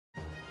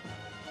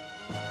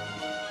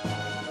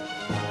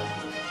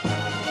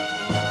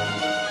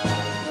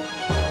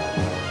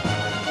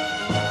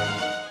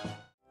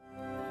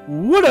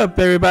What up,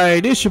 everybody?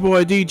 This your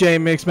boy DJ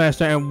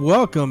Mixmaster, and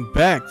welcome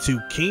back to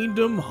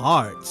Kingdom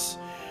Hearts.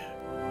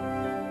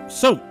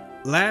 So,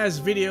 last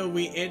video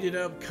we ended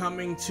up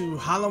coming to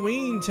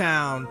Halloween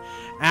Town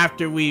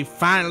after we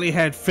finally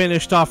had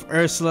finished off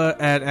Ursula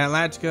at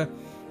Atlantica,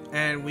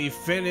 and we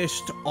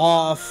finished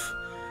off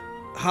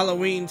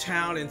Halloween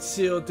Town and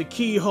sealed the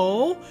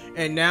keyhole,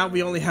 and now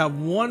we only have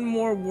one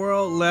more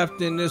world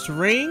left in this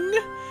ring.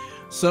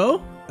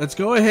 So, let's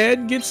go ahead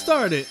and get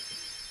started.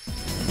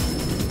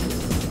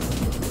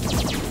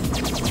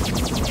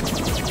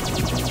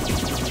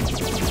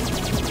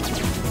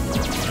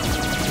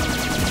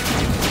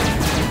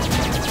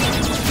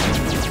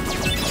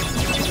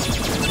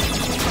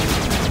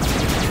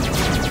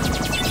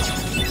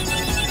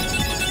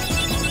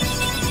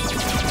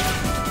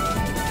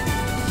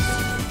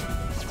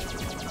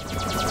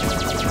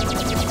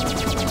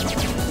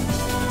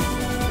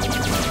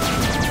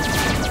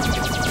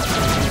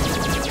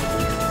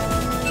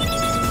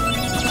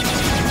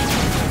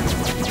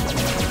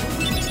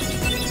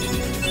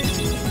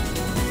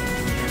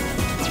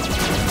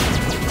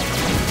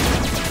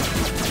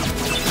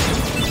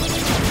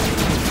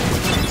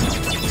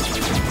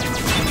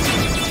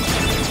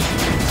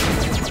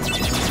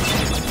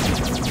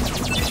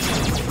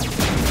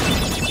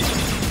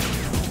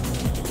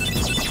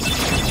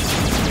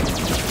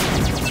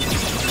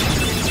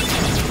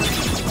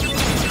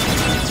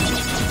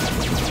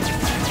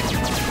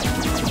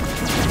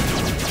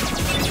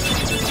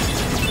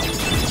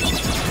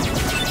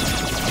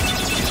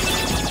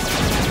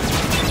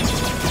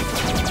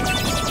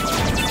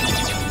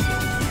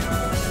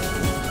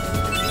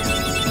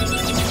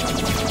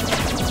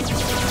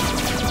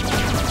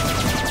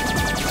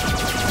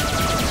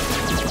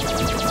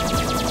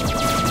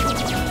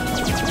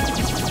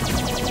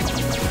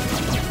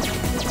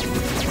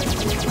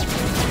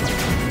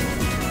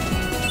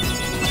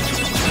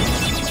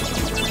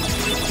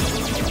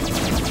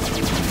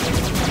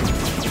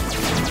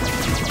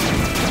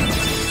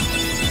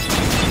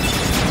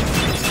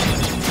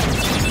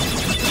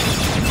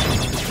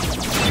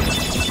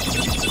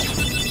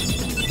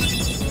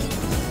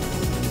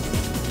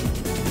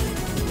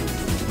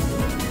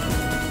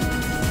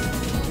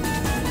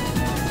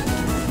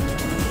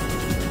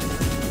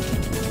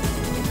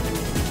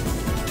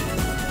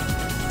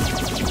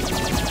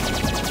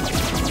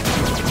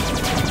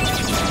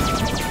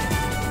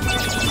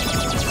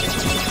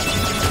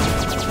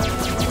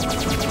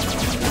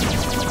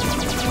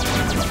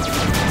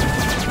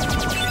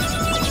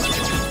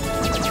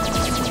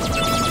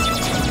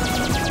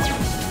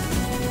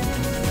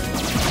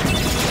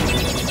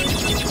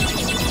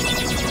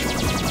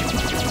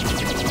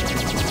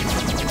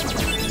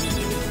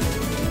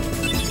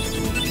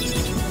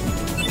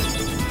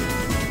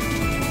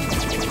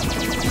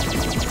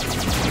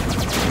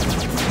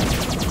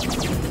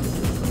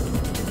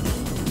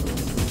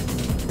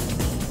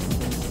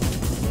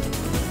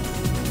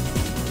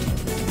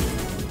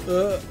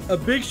 A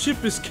big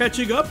ship is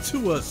catching up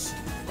to us.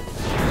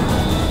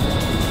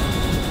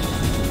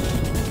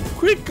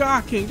 Quit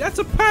gawking, that's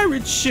a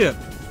pirate ship.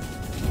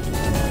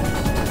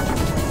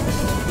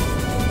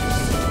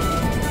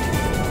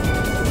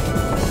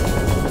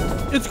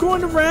 It's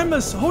going to ram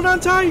us. Hold on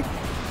tight.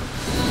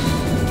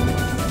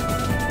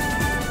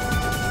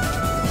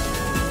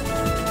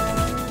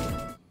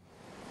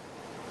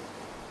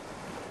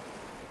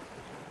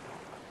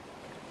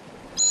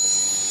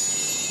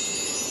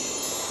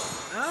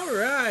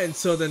 Alright,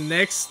 so the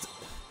next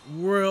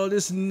world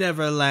is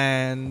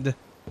Neverland.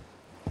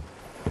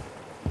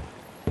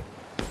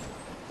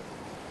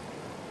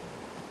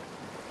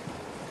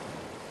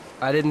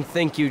 I didn't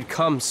think you'd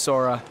come,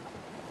 Sora.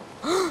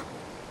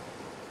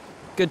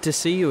 Good to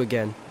see you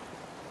again.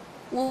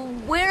 Well,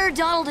 where are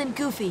Donald and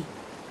Goofy?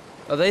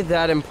 Are they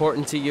that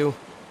important to you?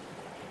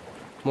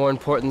 More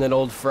important than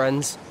old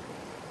friends?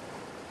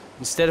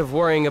 Instead of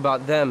worrying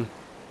about them,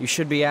 you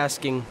should be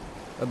asking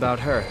about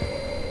her.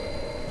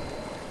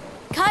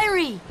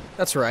 Kairi!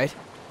 That's right.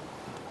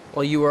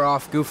 While you were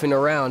off goofing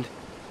around,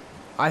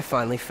 I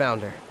finally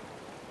found her.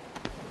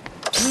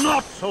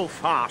 Not so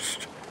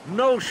fast!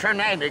 No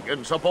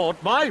shenanigans aboard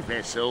my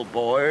vessel,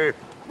 boy.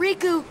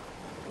 Riku,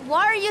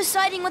 why are you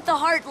siding with the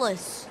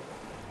Heartless?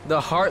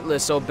 The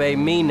Heartless obey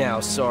me now,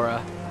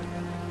 Sora.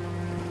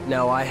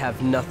 Now I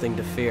have nothing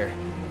to fear.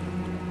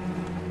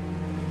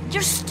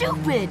 You're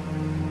stupid!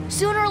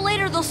 Sooner or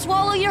later they'll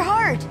swallow your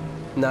heart!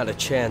 Not a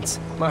chance.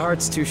 My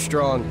heart's too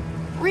strong.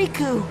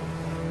 Riku!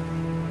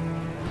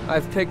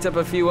 I've picked up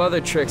a few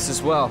other tricks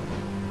as well.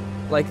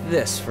 Like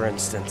this, for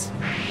instance.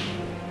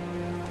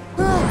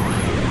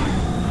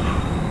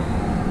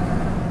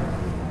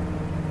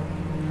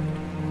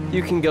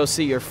 You can go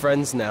see your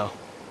friends now.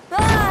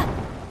 Ah!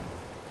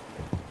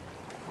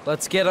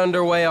 Let's get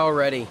underway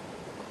already.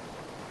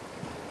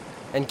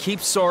 And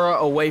keep Sora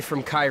away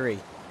from Kairi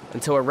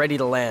until we're ready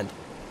to land.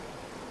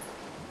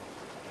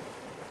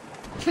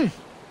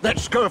 That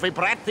scurvy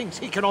brat thinks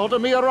he can order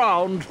me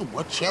around.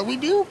 What shall we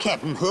do,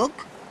 Captain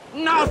Hook?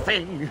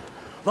 Nothing!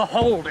 The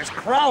hold is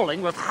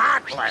crawling with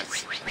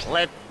Heartless.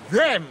 Let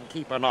them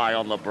keep an eye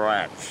on the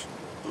brats.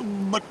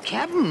 But,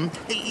 Captain,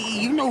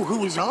 you know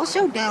who is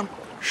also down...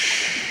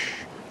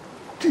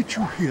 Did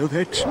you hear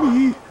that,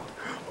 Smee?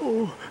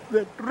 Oh,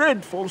 that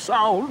dreadful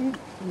sound.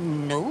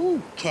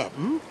 No,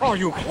 Captain. Are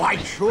you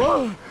quite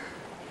sure?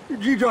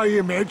 Did I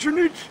imagine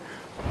it?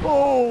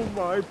 Oh,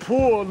 my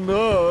poor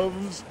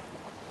nerves.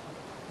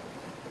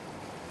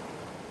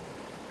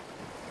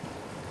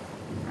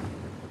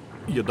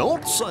 You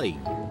don't say.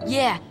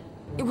 Yeah,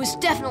 it was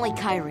definitely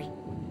Kyrie.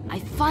 I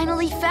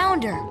finally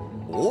found her.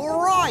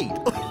 All right.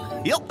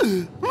 Yep.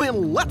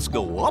 Then let's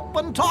go up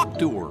and talk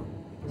to her.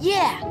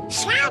 Yeah.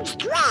 Sounds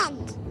good.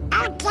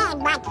 Okay,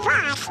 but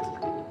first,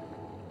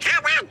 how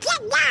about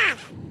dinner?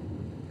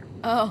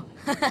 Oh,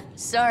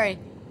 sorry.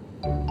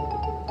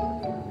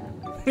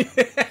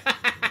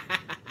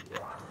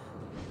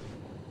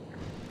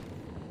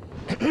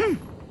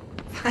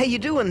 How you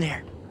doing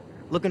there?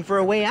 Looking for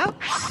a way out?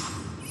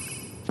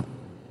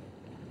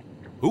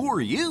 Who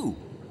are you?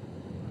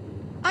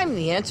 I'm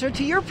the answer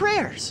to your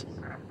prayers.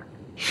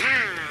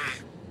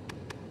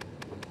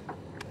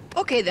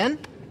 Okay then.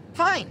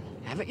 Fine.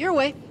 Have it your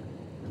way.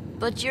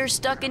 But you're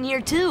stuck in here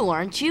too,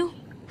 aren't you?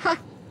 Huh.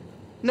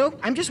 Nope,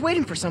 I'm just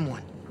waiting for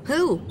someone.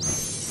 Who?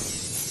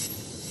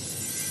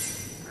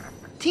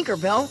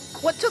 Tinkerbell,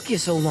 what took you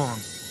so long?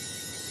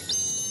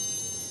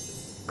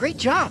 Great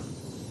job.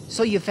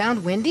 So you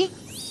found Wendy?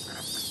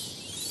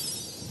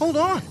 Hold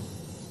on.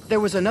 There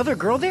was another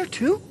girl there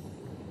too?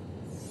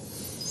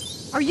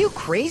 Are you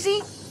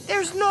crazy?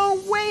 There's no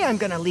way I'm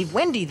gonna leave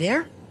Wendy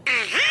there.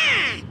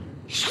 Aha!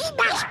 She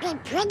must be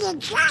pretty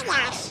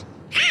jealous.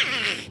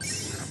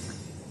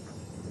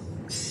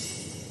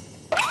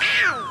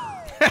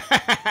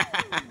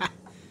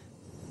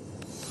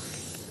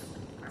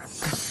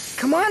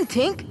 Come on,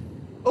 Tink.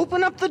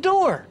 Open up the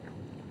door.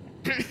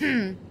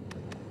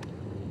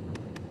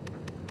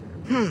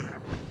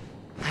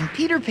 I'm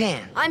Peter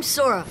Pan. I'm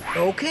Sora.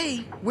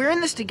 Okay, we're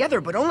in this together,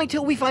 but only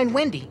till we find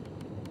Wendy.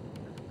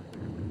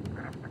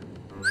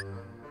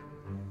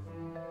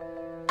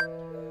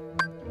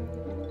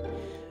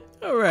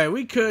 Alright,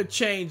 we could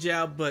change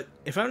out, but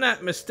if I'm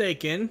not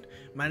mistaken,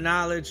 my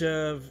knowledge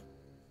of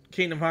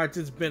Kingdom Hearts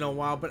has been a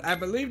while, but I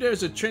believe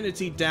there's a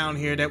Trinity down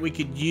here that we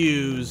could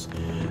use.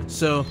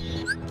 So,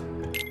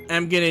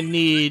 I'm gonna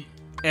need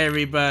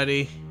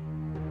everybody.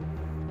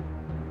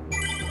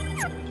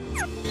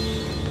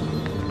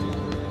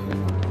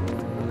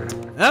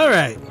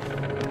 Alright.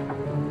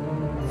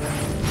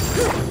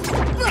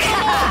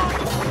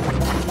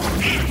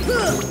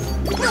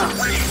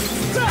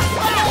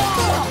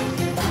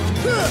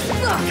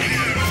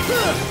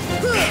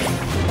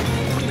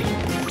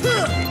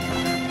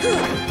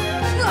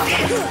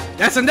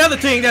 That's another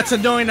thing that's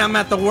annoying I'm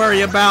at to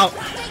worry about.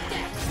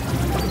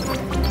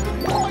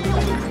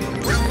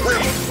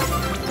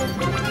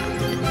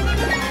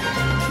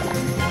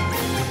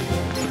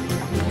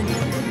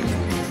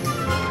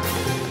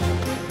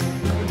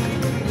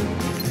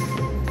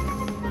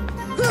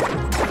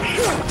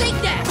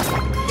 Take that!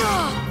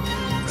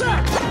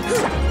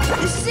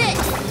 This is it!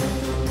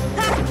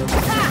 Ha!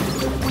 Ha!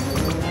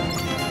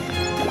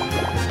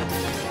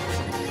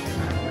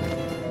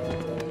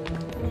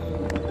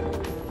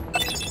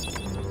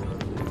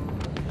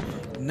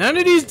 None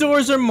of these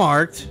doors are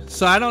marked,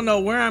 so I don't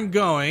know where I'm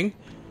going.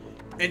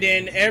 And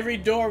then every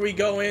door we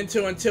go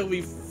into until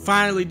we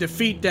finally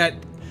defeat that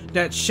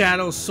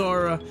Shadow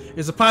Sora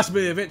is a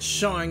possibility of it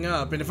showing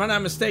up. And if I'm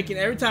not mistaken,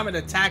 every time it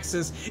attacks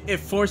us, it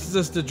forces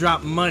us to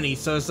drop money.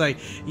 So it's like,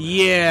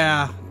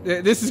 yeah,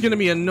 this is gonna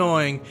be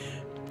annoying.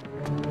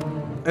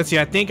 Let's see,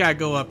 I think I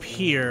go up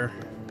here.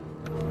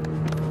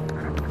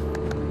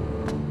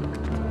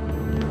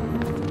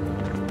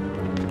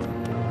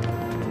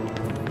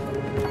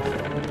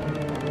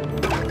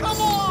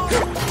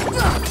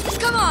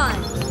 Come on!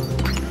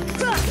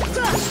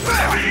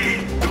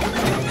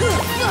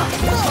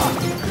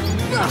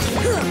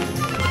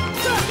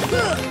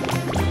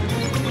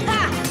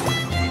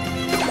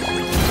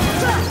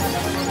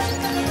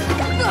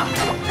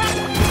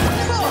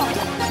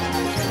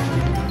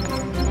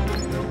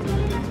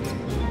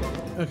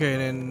 Okay,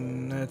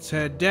 then let's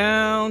head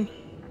down.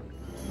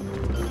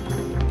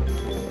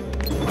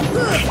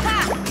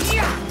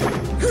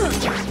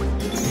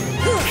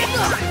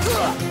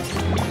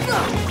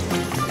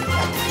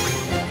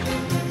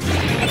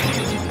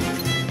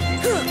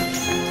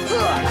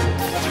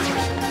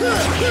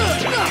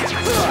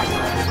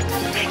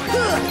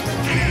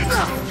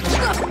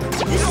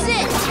 This is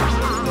it!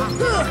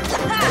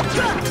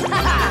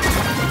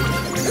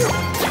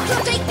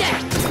 Take that!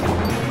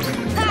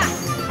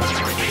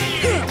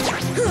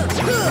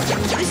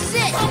 This is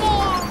it!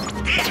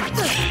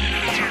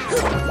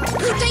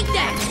 Take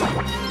that!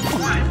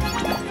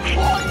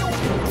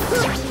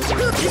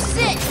 This is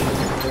it!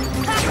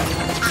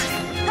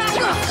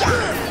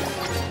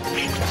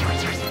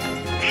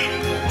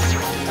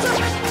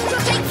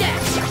 Take that!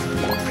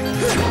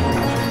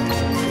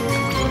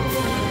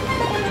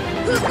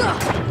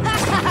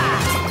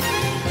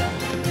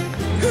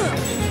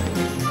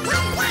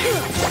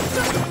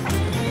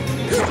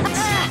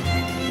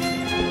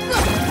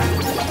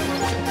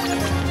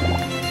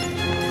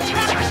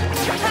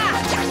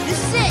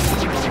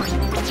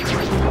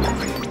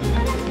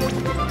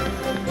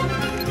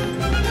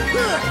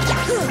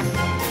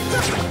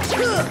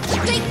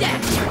 Take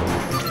that!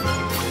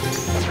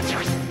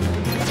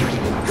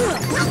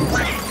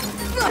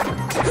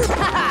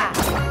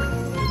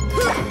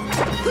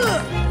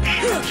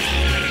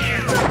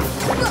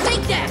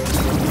 Take that!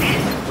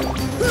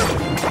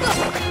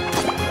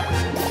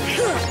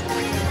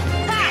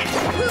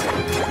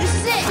 This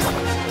is it!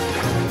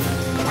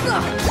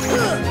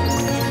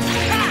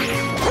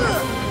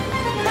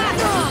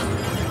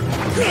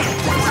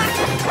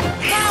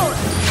 Power!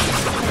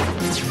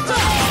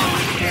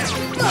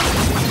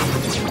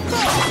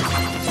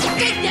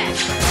 Take that!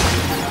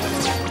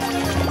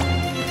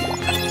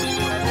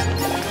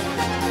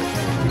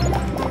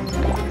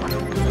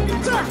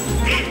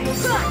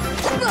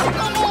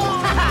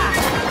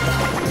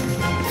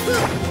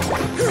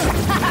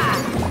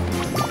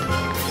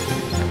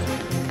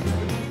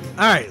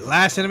 Alright,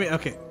 last enemy.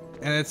 Okay.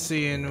 And let's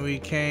see, and we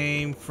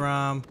came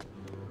from...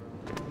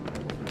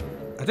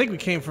 I think we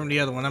came from the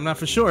other one. I'm not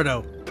for sure,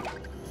 though.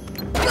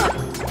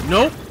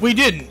 Nope, we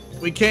didn't.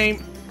 We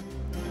came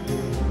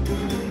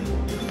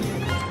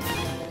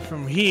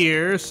from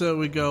here, so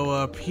we go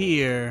up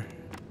here.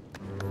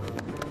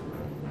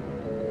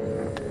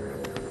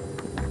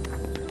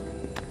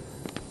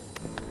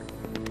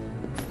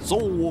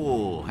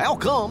 So, how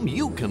come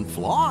you can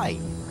fly?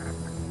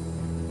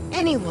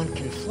 Anyone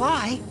can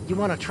fly. You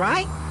want to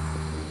try?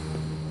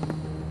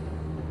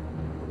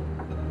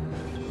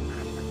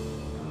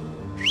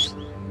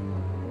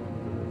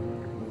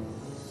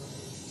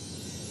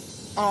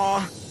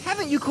 Aw,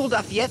 haven't you cooled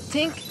off yet,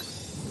 Tink?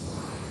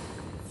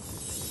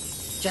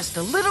 Just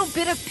a little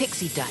bit of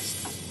pixie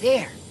dust.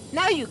 There,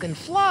 now you can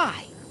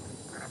fly.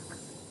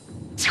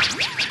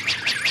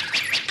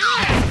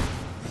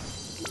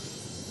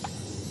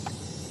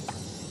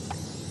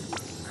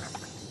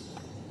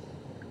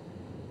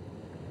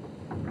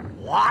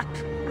 What?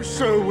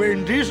 So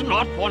Wendy's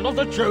not one of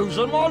the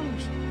chosen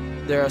ones?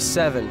 There are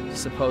 7,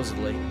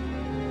 supposedly.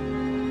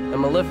 And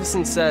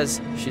Maleficent says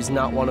she's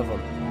not one of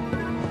them.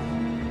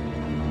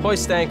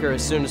 Hoist anchor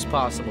as soon as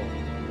possible.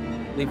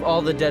 Leave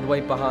all the dead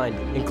weight behind,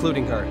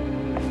 including her.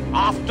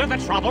 After the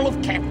trouble of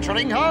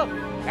capturing her?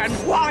 And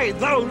why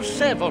those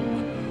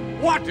 7?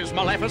 What is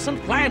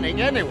Maleficent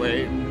planning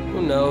anyway?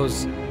 Who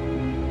knows?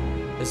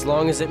 As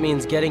long as it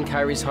means getting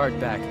Kyrie's heart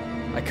back,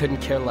 I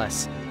couldn't care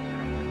less.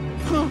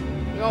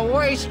 You're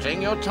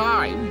wasting your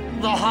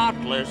time. The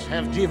Heartless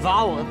have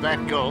devoured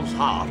that girl's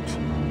heart.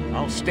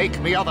 I'll stake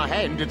me other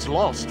hand it's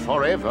lost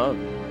forever.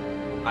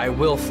 I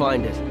will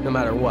find it, no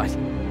matter what.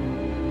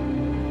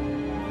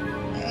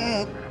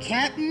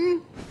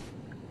 Captain?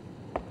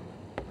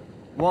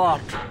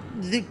 What?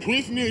 The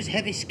prisoners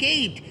have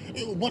escaped.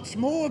 What's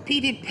more,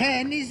 Peter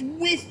Pan is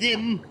with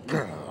them.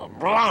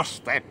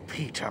 Blast that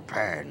Peter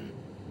Pan.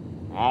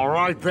 All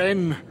right,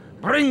 then.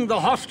 Bring the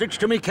hostage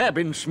to me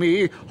cabin,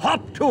 Smee.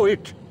 Hop to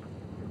it.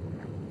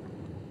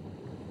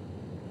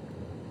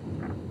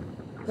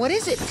 What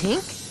is it,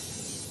 Tink?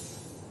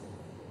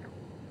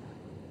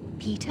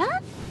 Peter?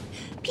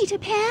 Peter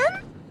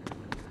Pan?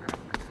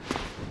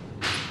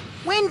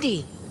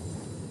 Wendy!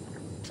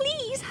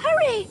 Please,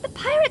 hurry! The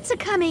pirates are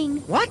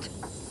coming! What?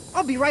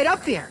 I'll be right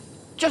up there.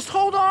 Just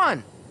hold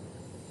on.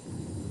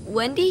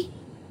 Wendy?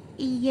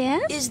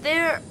 Yes? Is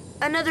there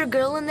another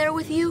girl in there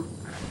with you?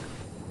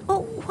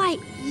 Oh, why,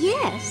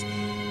 yes.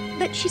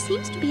 But she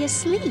seems to be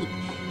asleep.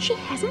 She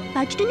hasn't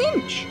budged an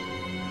inch.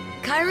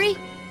 Kyrie?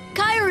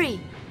 Kyrie!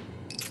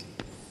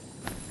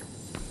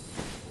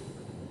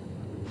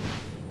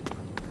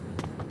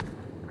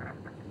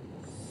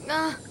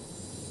 Oh!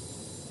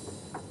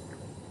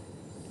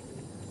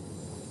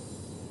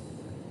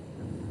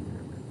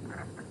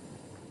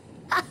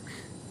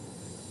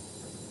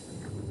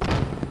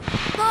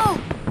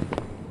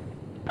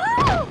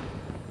 Oh!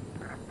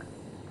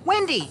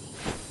 Wendy!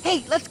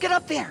 Hey, let's get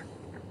up there.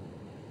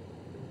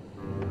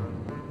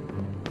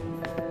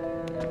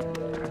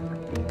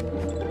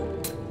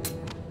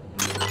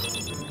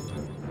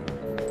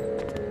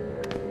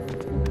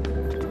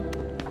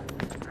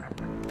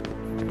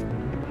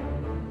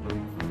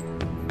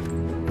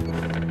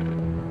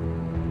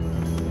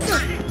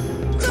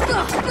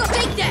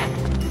 Take that!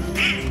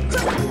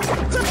 Take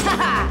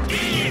that!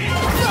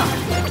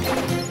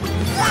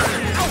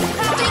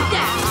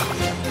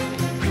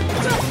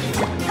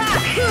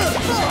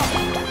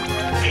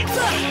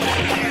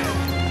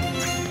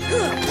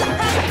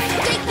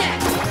 Take that!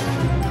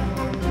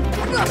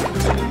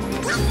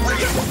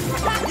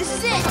 This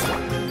is it!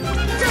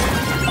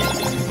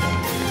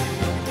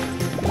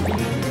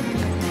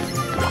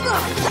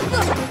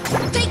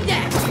 Take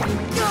that!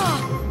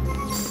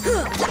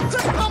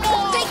 Come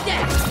on! Take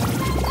that!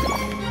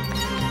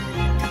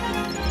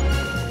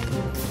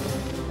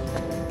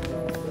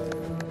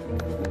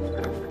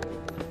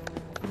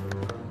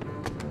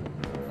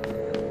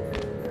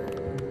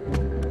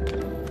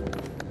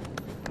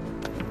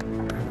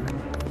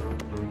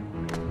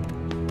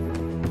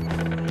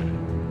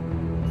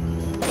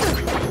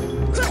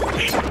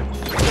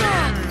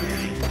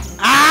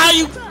 Ah,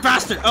 you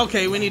bastard!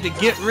 Okay, we need to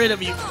get rid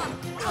of you.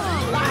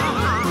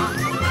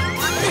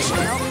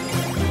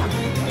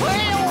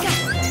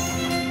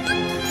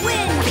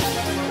 Win!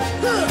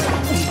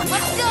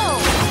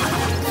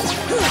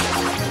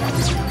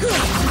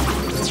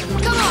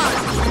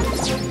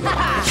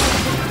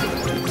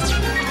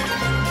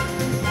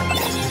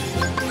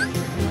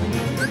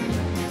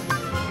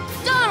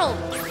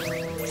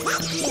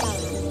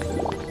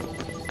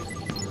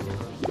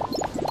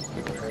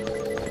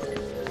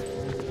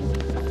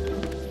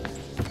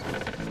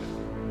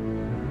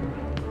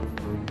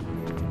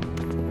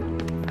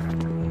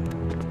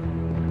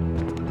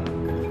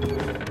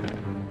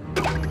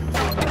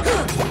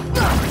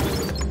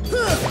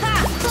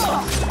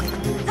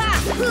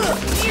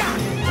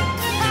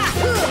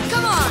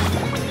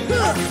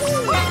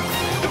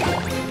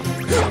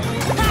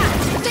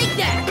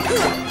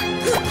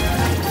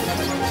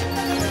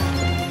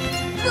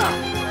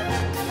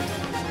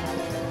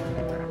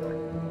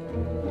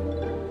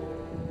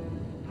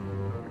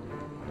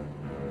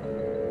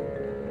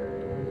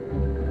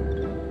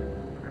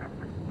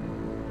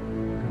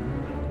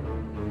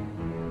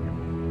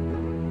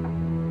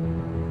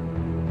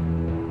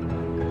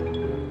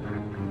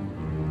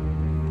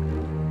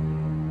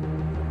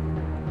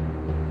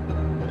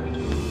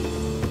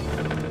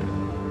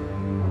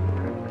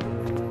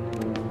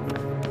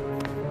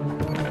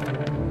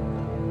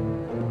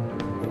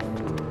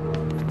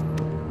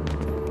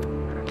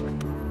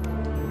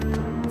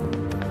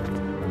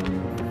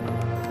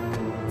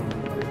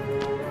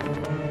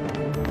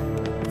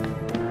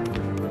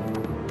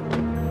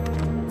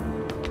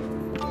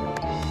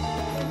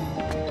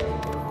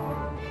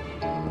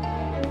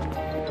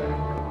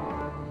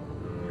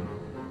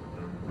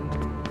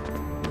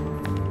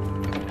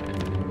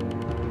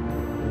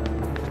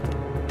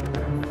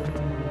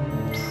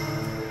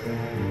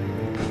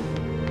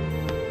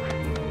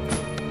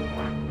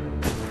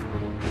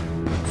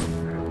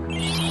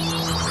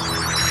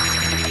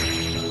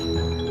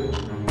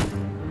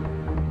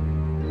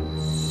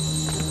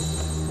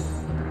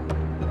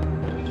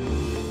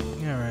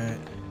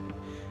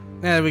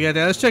 Now that we got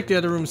that, let's check the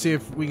other room, see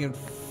if we can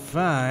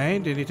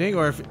find anything,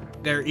 or if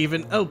they're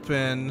even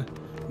open.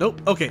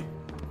 Nope. Okay.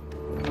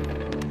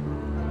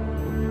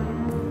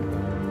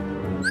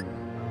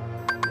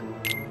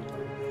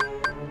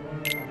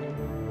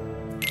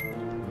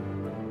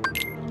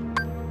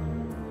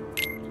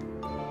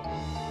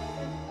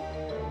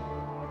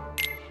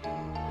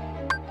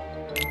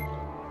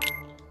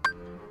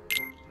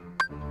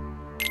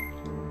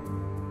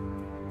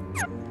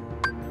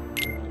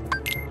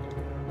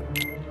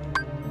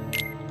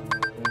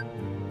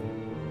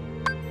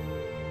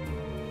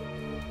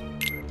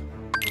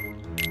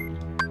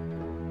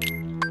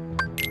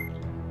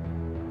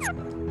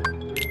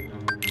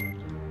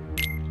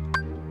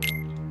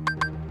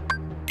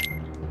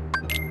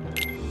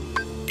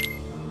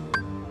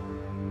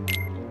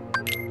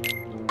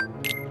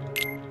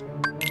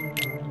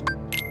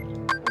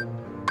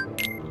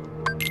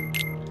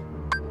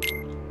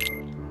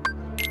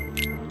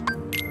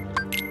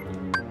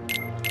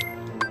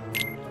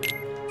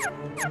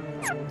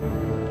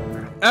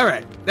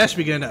 Alright, that should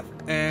be good enough.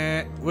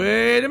 And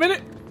wait a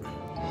minute.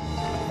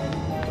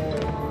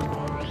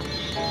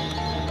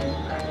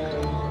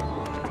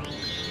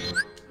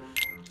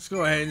 Let's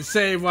go ahead and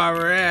save while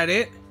we're at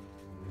it.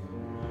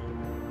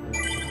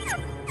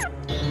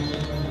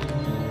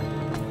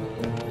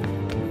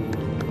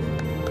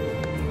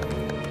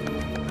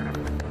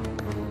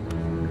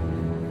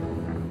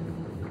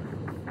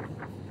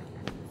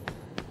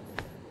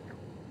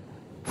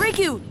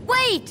 Riku,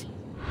 wait!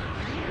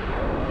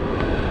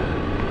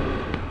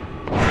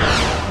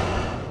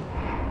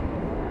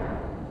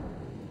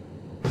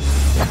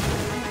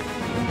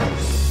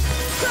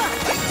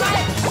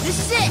 This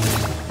is it!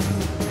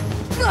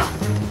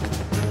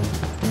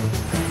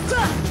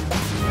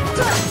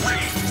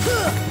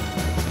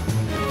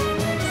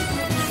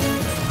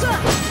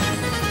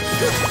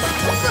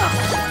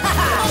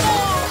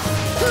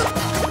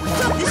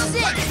 This is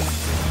it!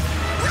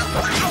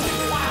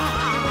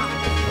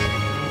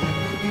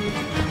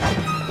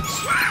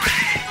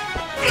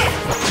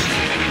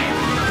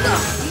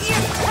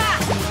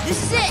 This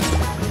is it!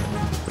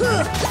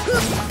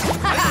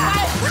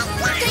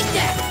 Take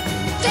that!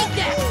 Take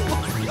that!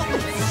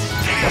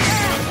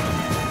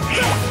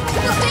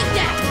 Take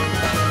that!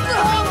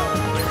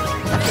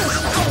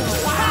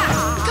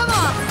 Come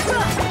on!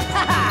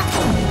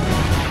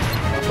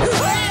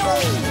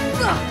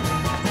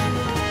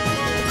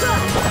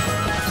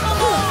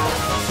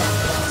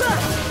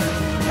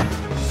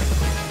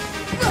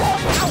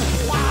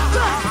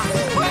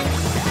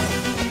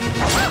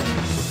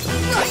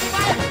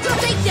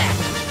 Take that!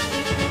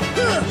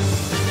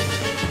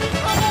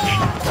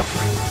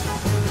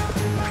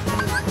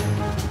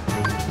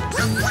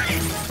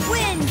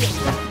 Wind! Take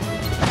that!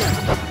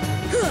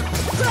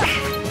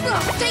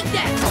 Take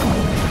that!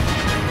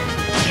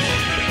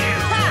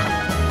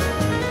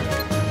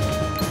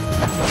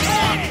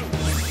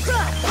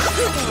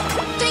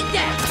 Take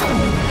that!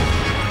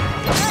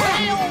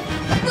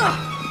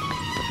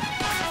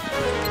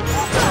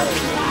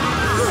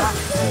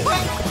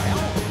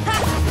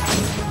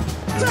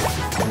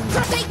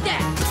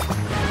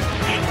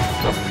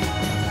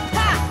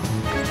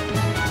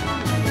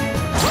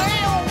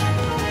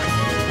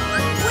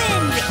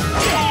 Wind!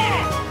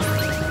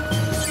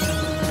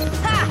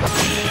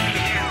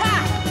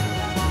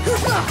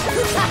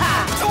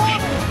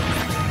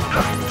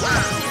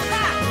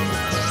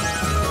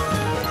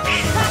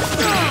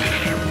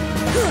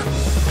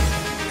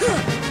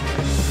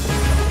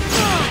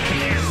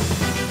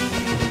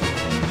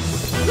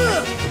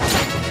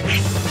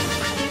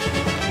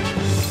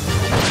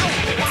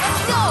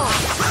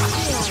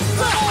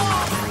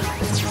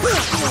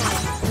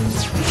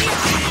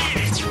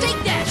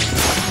 Take that!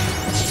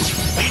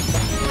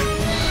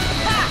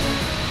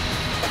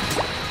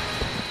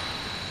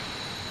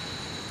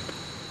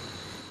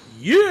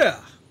 Yeah!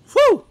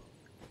 Whew!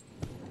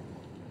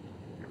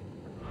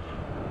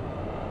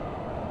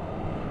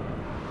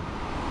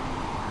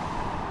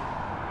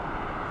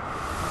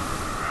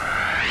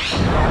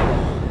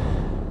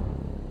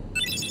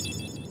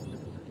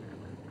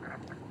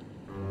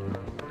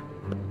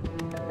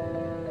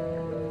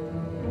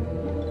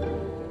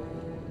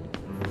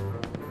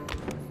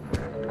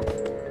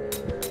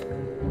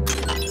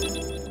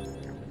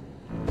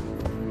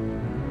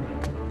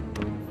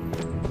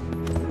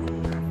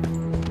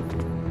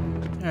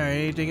 Alright,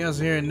 anything else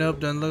here? Nope,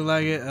 doesn't look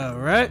like it.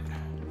 Alright.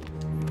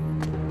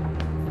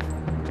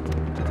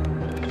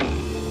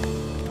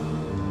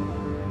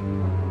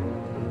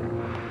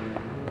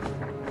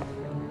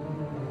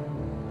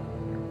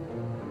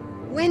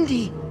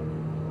 Wendy!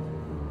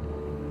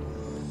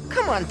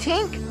 Come on,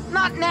 Tink!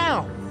 Not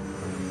now!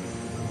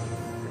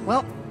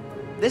 Well,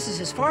 this is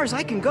as far as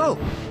I can go.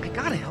 I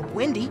gotta help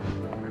Wendy.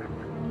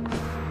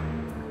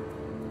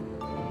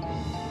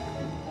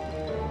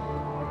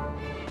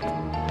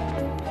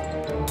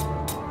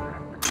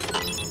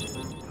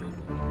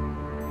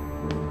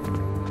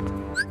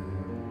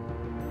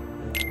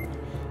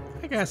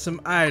 I got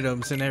some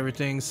items and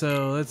everything,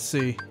 so let's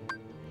see.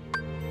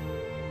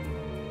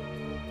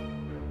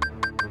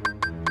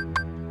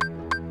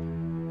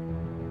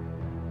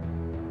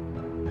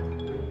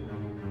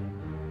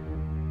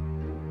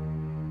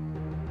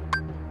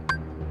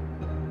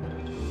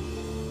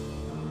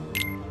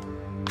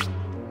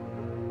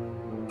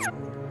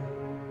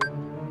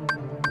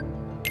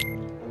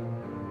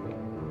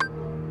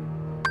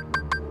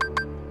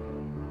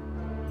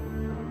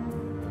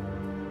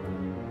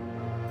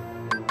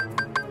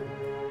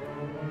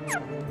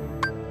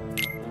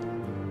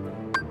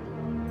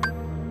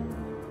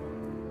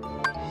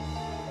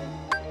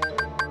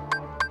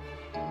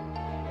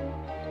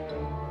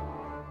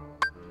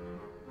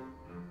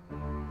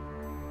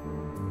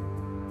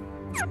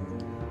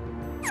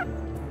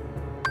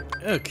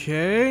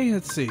 Okay,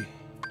 let's see.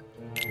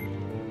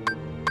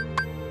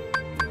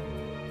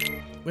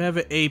 We have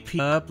an AP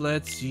up.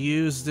 Let's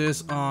use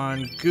this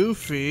on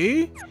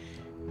Goofy.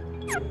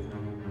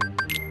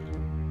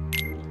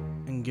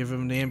 And give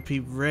him the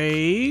MP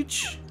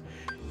Rage.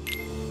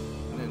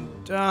 And then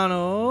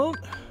Donald.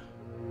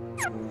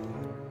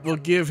 We'll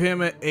give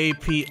him an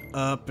AP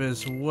up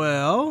as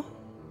well.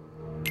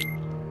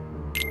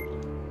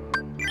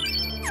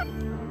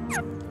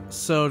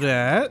 So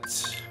that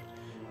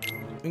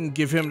we can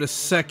give him the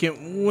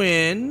second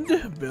wind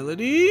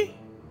ability.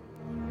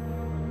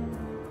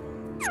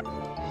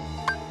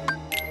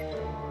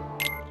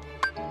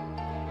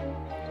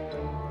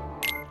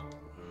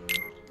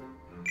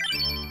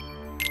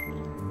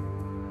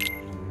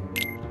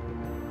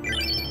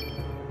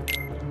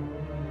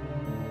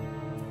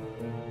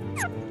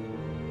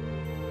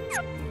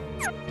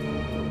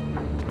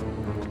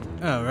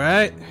 All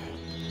right.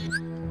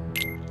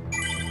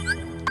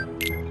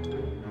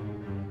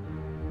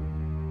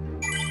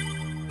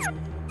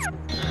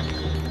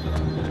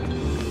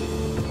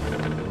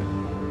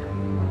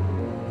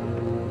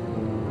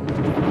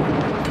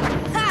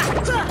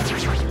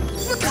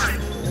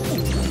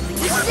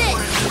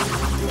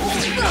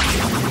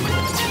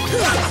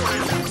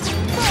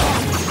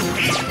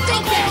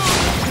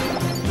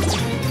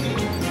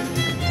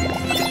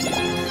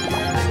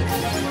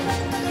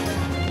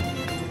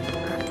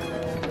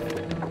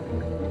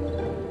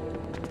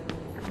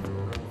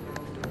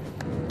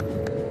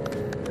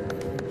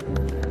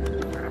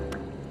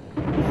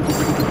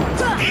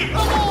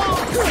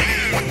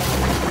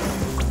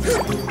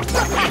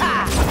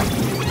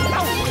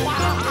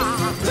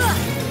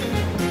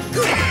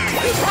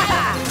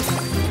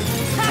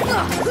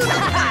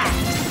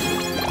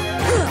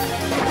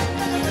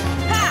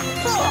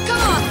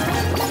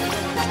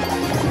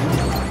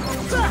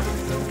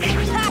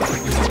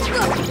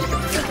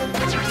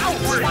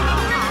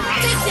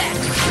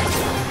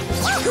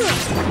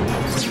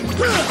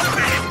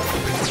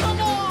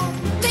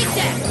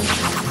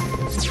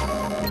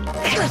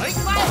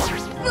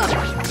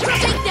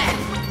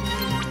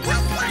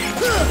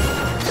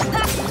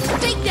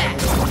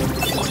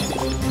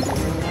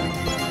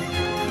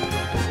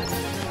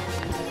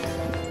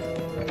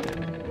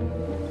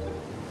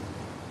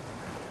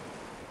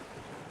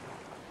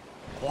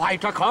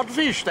 Quite a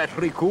codfish, that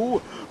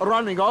Riku,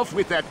 running off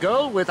with that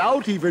girl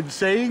without even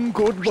saying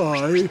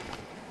goodbye.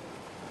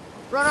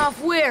 Run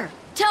off where?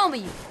 Tell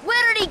me,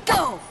 where did he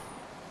go?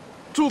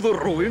 To the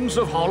ruins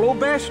of Hollow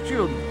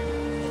Bastion,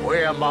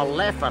 where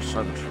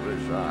Maleficent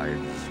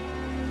resides.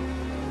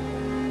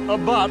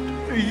 But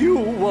you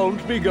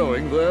won't be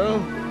going there.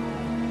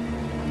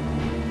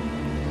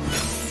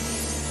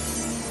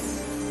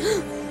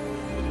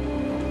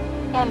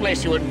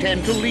 Unless you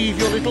intend to leave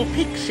your little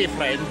pixie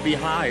friend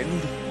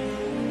behind.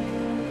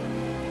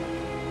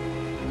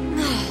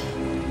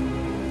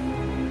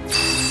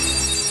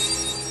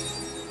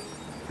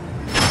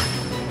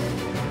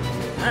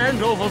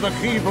 Hand over the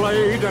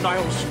Keyblade and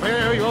I'll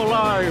spare your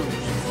lives.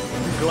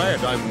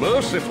 Glad I'm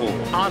merciful,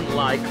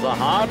 unlike the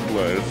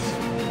Heartless.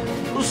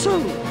 So,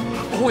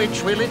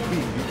 which will it be?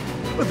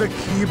 The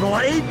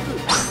Keyblade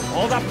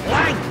or the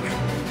plank?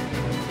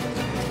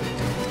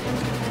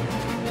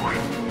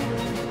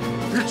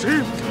 It's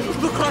him,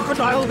 the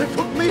crocodile that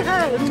took me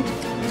hand.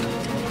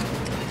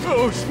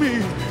 Oh,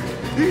 Smee,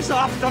 he's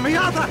after me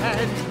other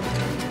hand.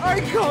 I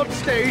can't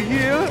stay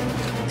here.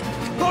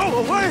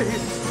 Go away.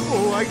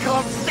 Oh, I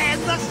can't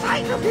stand the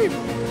sight of him!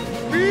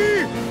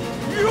 Me!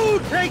 You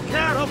take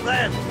care of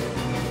them!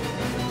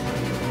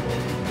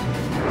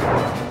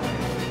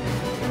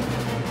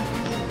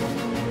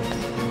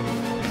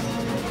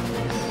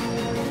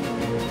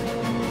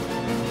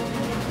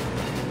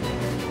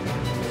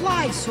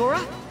 Fly,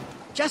 Sora.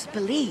 Just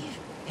believe,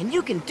 and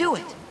you can do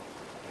it.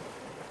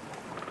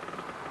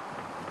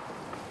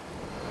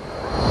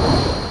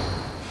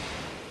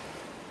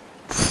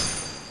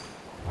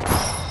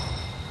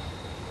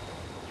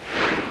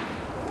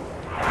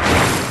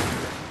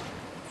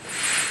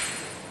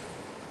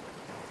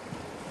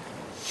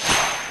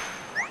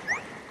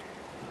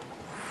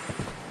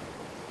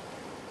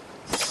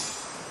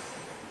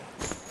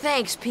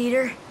 Thanks,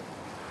 Peter.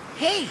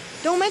 Hey,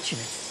 don't mention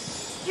it.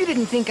 You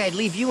didn't think I'd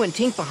leave you and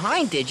Tink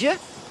behind, did you?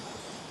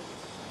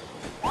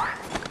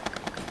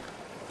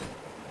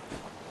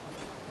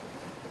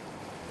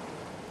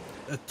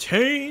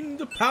 Attain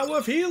the power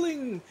of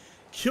healing.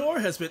 Cure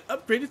has been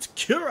upgraded to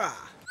Cura.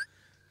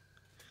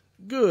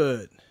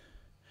 Good.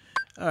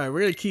 Alright, we're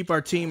going to keep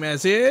our team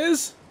as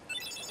is.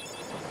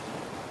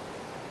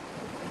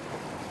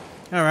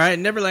 Alright,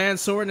 Neverland,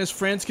 Sora and his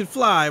friends can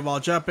fly.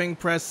 While jumping,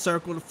 press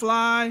circle to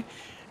fly.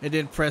 And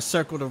then press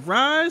circle to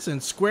rise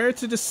and square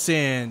to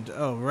descend.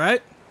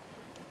 Alright.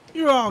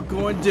 You're all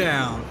going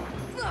down.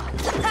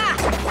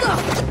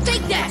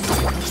 Take that!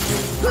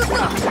 Come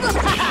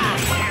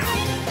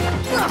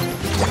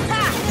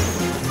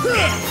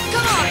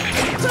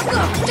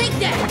on! Take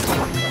that!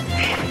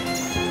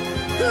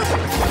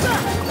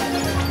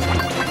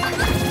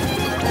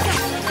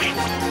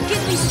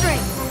 Give me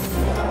strength!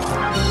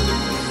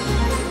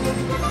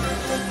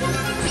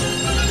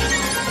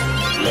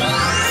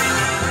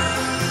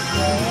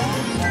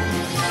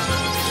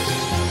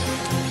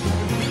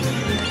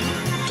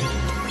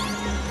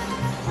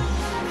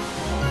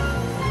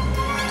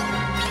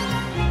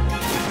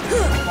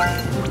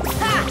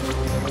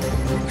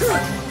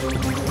 Take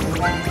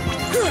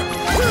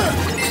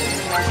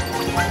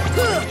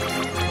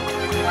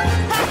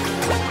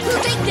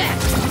that!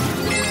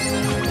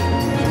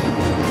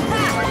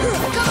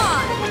 Come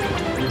on!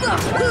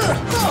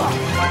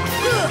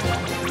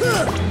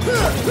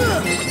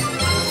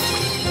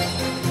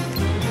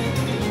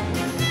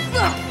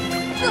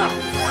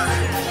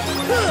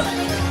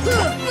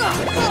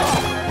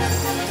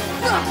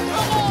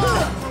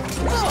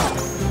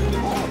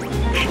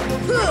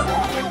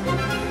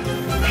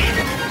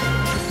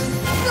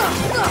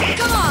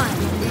 Come on!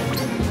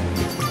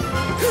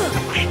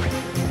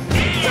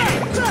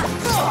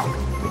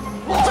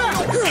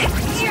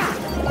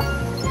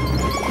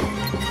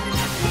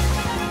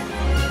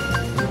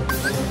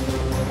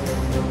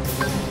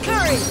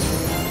 Curry!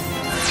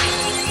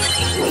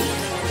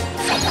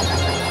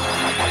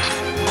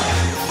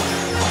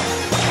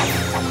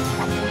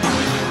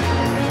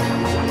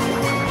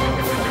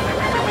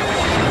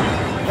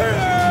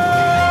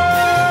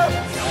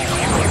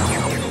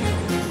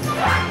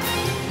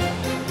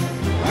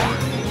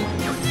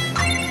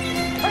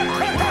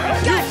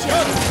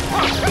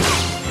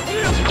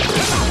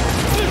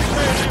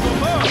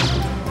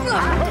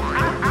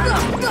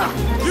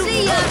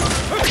 See ya!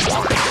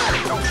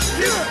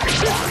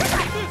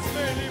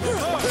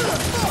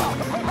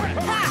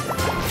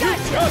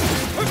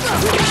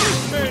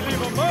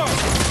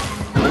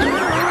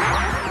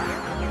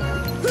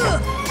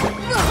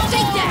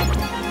 Take that!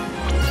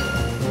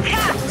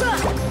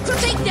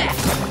 Take that!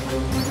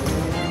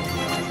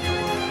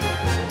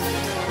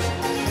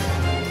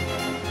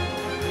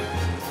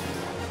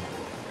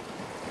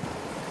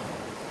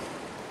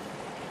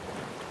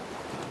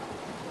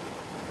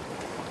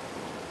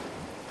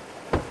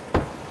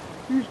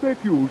 Is that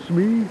you,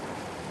 Smee?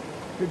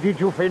 Did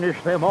you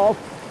finish them off?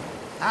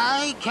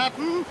 Aye,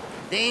 Captain.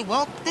 They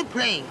walked the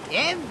plank,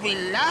 every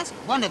last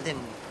one of them.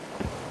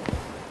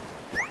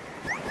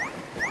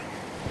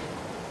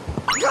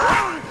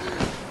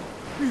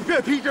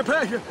 Peter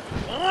Pan,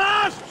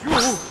 lost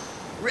you!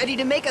 Ready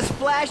to make a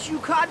splash, you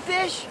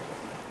codfish?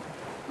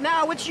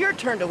 Now it's your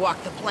turn to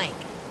walk the plank.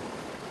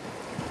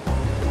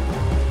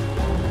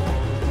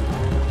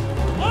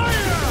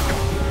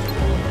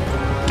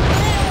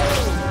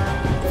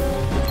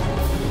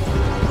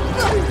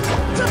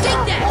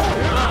 Take that!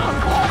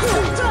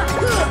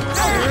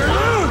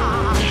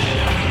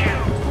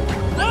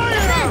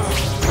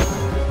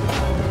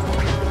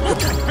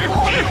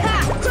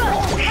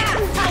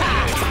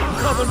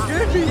 Come and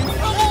get me!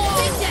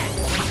 Take that!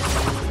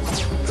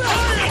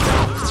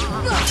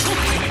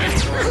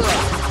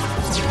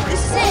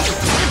 This is it!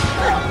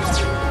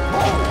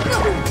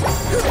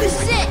 This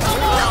is it!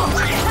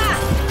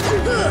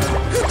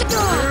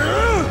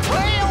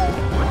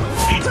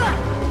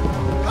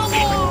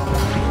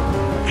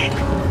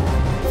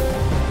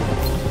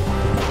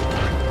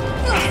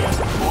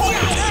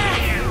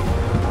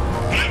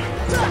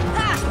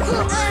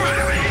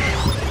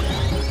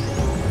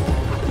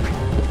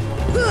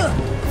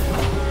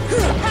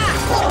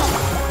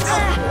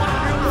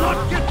 Not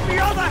get the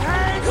other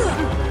hand!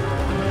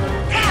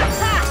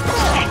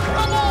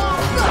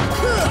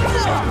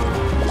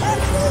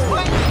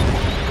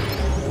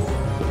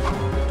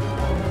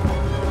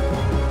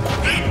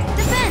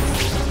 Defense!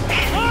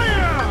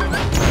 Fire!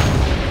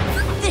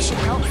 This should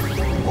help.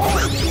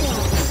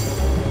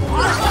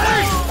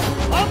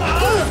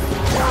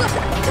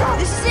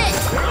 This is it!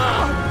 Take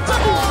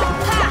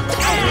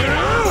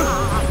that!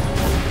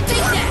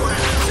 Take that!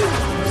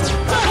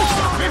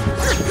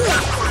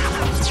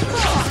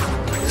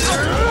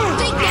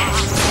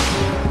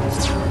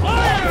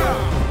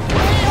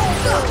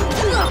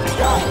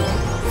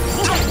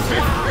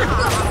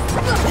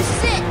 This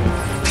is it!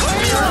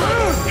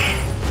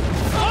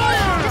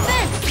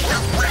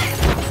 Defense!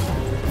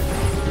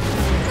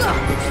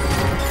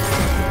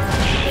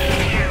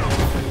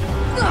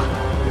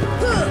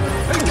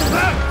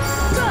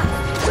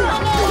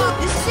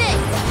 This is it!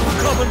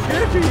 Come and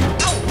get me!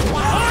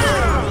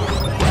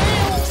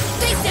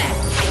 Take that!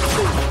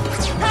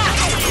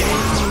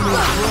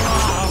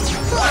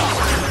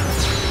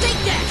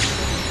 Take that!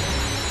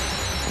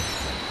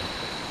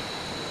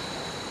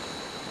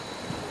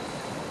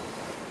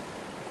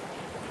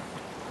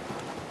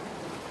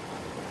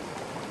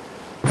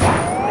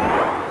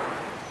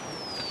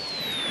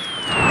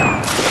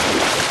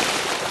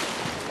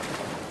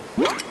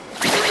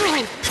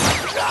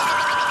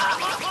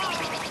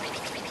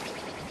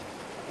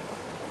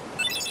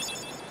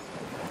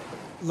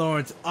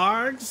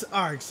 Lawrence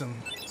args him.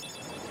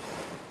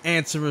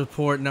 Answer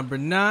report number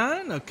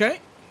 9. Okay.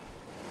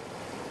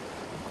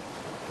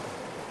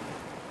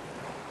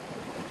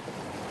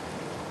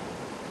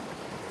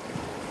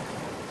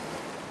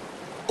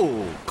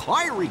 Oh,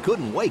 Kyrie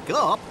couldn't wake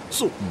up,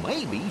 so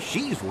maybe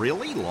she's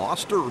really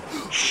lost her.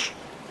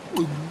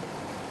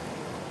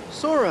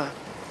 Sora,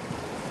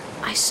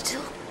 I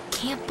still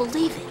can't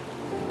believe it.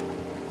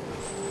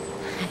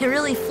 I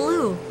really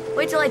flew.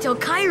 Wait till I tell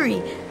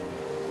Kyrie.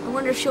 I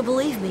wonder if she'll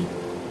believe me.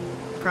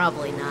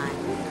 Probably not.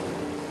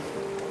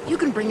 you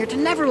can bring her to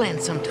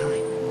Neverland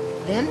sometime.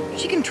 Then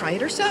she can try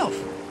it herself.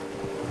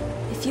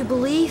 If If you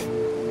believe,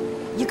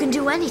 you can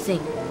do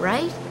anything,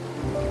 right?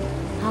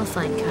 I'll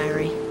find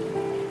Kairi.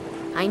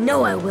 I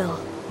know I will.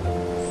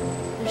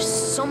 There's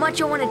so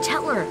much I want to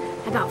tell her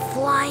about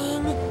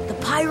flying, the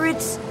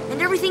pirates,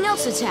 and everything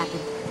else that's happened.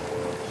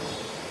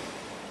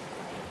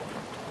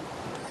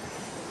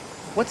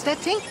 What's that,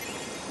 Tink?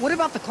 What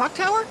about the clock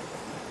tower?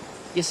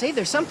 You say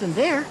there's something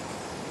there.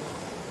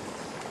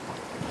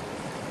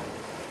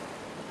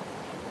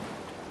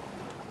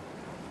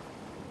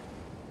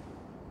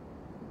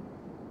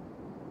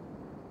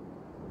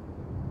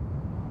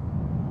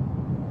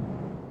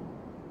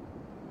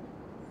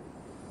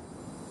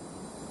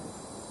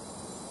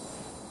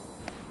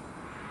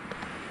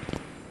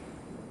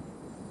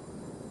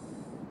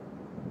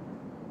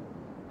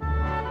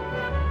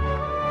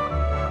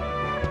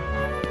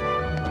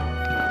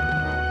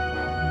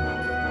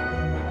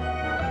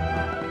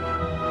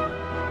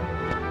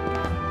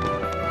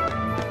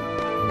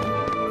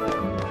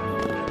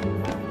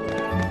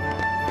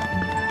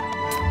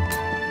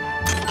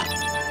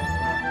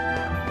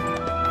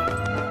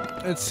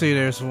 Let's see,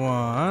 there's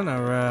one.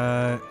 All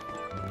right.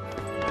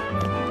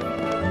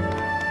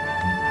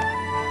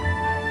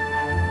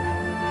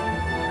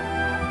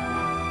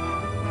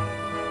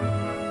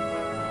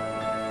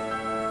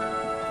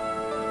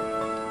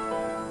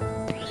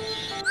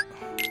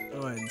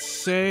 Go ahead and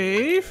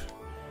save.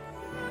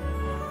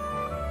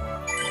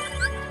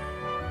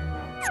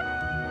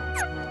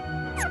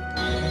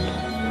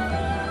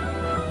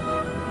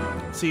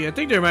 See, I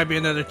think there might be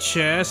another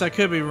chest. I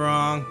could be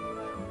wrong.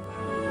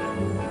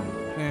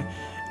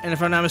 And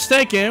if I'm not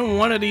mistaken,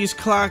 one of these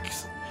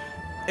clocks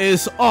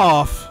is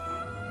off.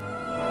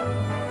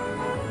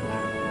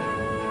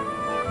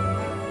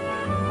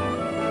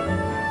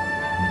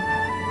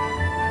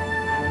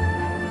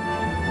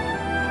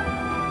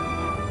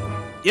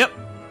 Yep,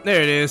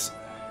 there it is.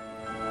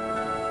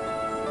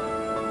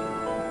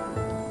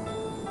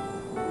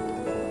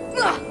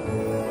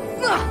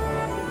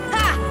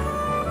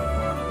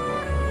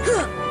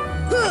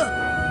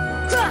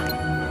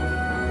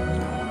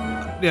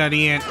 Yeah,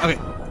 the end. Okay.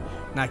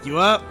 Knock you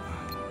up.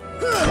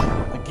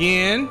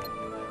 Again.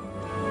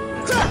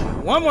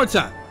 One more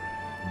time.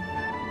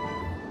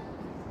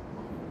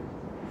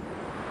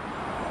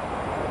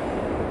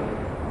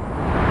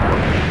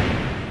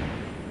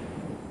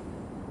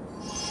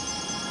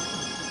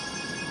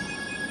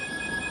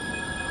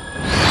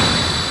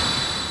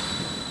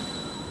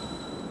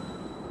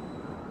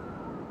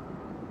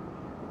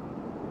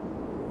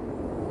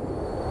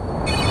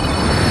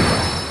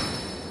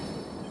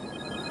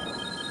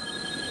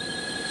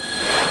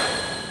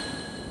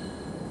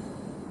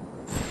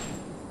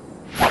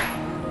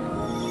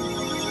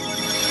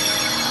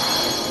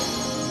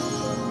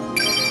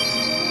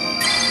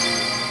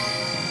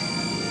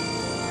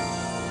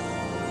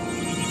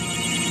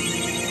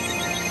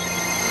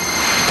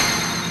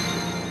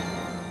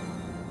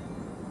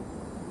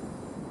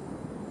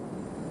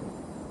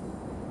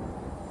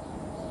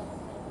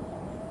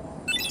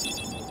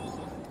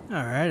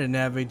 Alright, a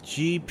Navi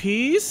G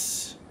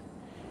piece.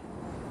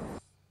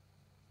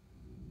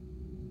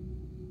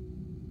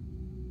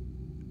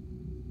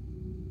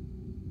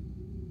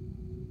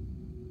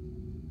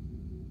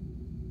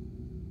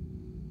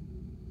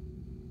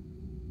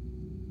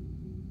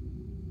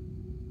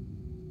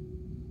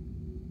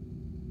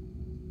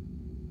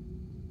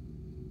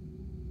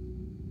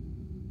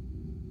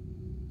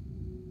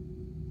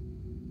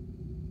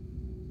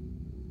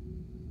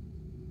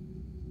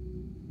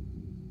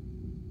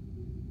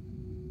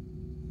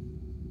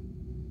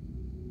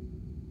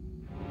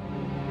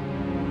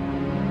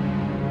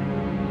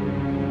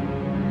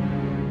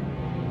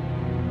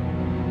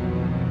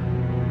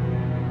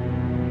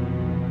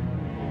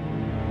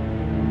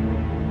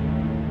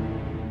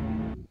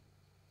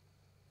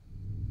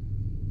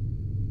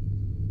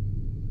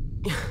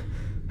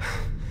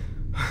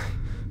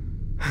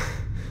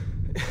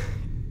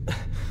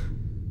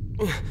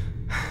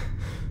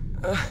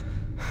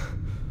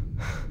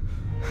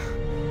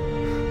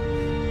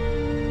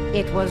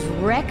 It was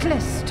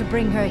reckless to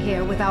bring her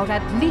here without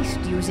at least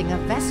using a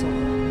vessel.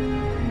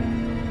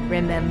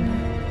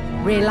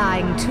 Remember,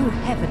 relying too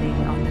heavily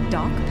on the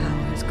dark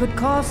powers could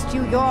cost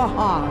you your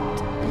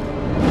heart.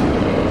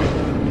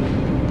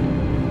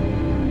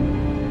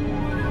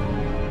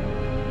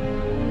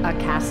 A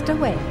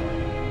castaway.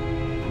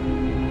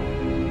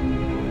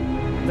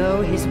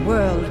 Though his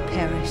world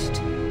perished,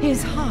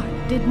 his heart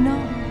did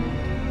not.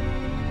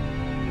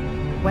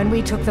 When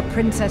we took the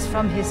princess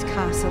from his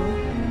castle,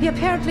 he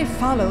apparently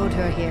followed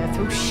her here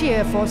through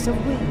sheer force of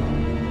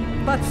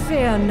will. But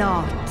fear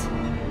not.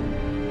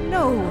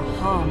 No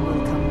harm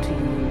will come to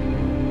you.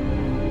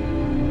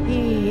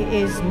 He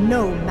is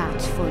no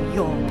match for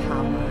your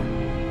power.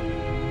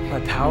 My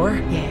power?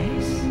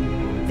 Yes,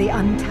 the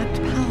untapped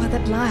power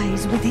that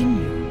lies within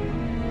you.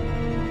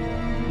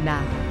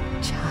 Now,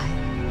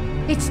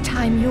 child, it's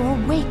time you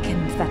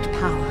awakened that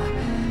power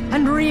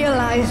and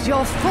realized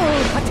your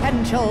full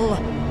potential.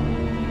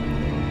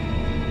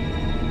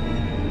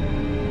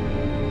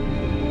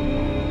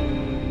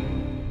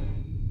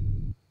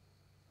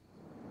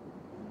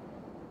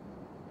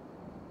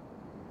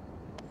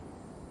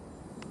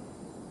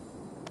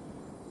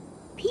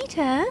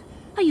 Peter,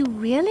 are you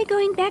really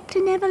going back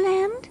to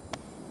Neverland?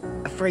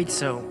 Afraid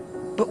so.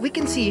 But we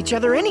can see each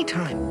other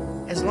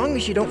anytime. As long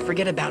as you don't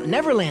forget about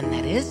Neverland,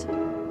 that is.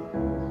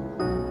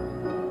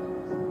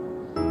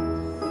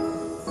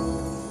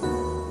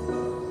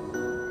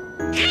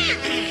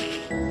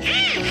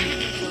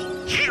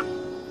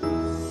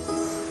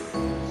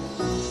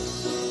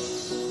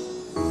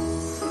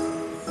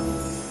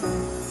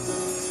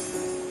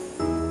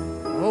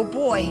 Oh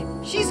boy,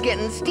 she's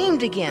getting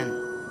steamed again.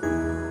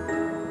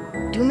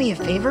 Do me a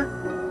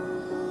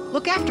favor?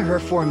 Look after her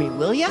for me,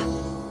 will ya?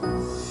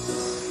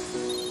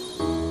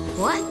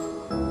 What?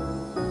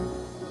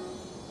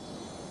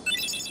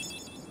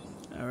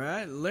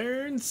 Alright,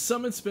 learn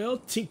summon spell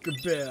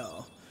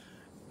Tinkerbell.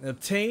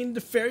 Obtain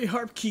the fairy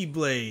harp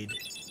keyblade.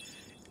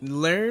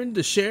 Learn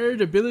the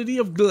shared ability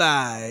of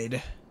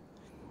glide.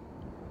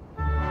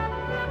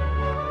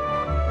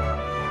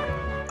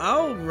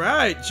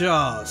 Alright,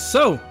 y'all.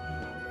 So,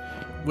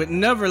 with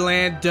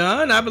Neverland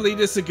done, I believe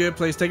this is a good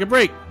place to take a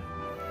break.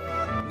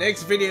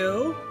 Next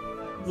video,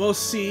 we'll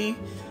see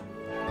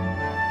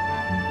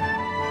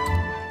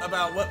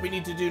about what we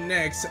need to do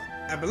next.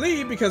 I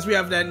believe because we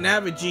have that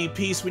Navigee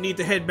piece, we need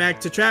to head back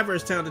to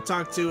Traverse Town to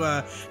talk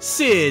to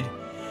Sid.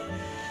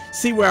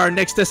 See where our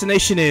next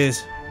destination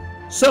is.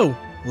 So,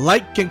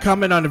 like and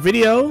comment on the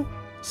video.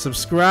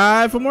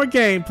 Subscribe for more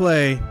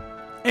gameplay.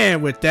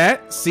 And with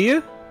that, see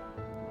ya.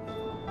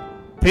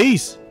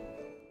 Peace.